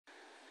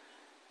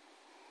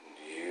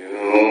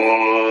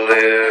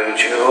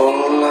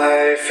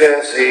life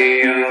as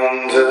the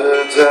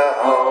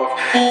underdog,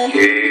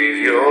 gave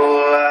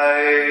your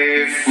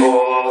life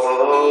for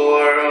the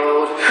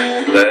world,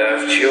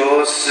 left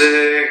your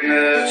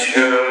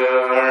signature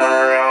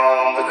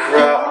on the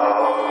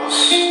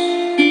cross.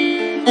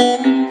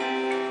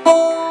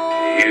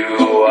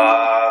 You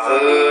are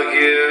the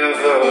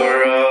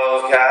giver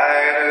of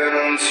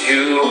guidance,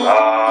 you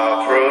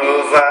are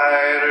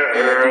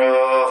provider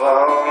of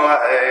our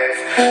life,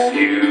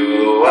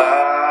 you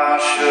are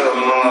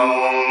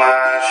Shalom,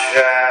 my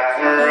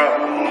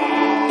chaperone.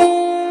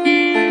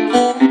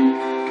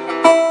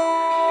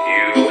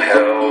 You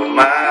held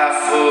my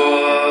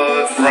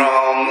foot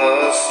from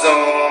the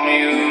storm,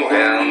 you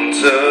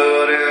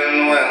entered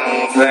in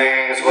when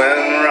things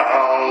went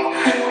wrong,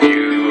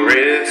 you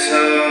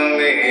returned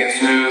me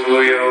to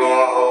your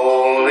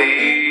holy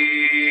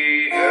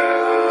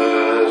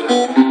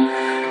earth,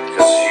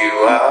 'cause you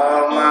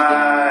are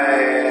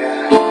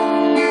mine,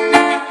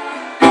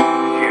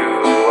 you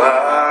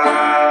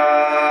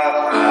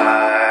are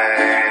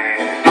mine,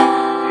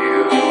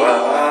 you are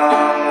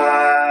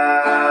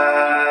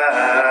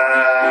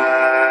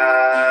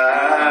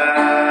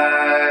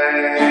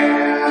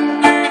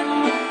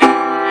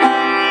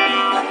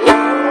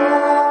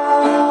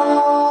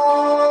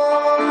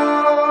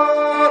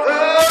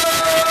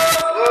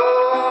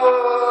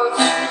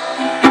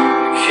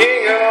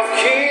King of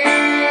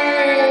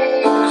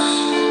kings,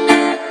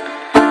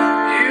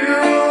 you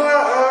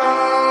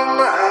are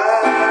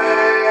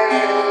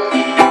mine.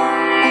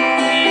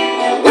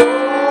 Lord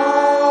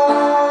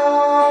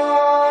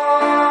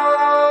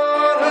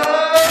of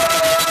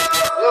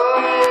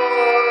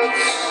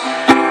lords,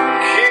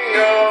 King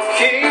of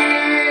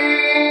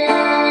kings,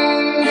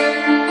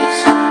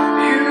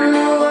 you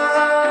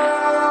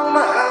are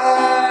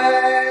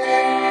mine.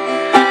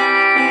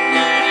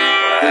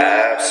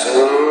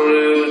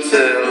 Absolute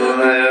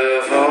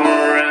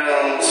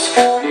deliverance,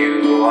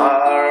 you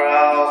are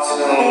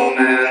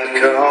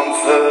ultimate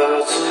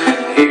comfort,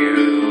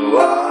 you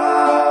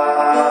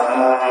are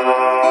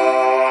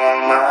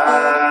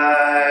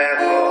my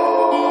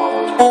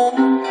Lord.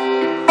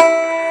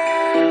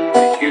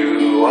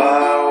 You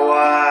are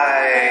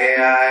why I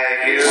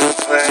give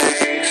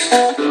thanks,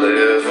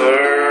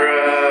 deliverer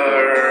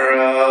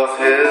of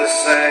his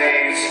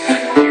saints,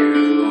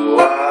 you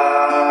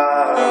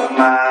are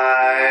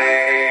my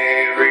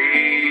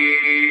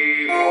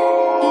reward.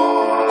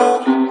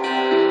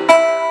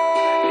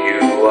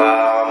 You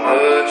are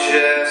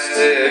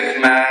majestic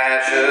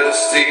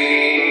majesty,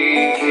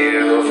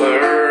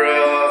 giver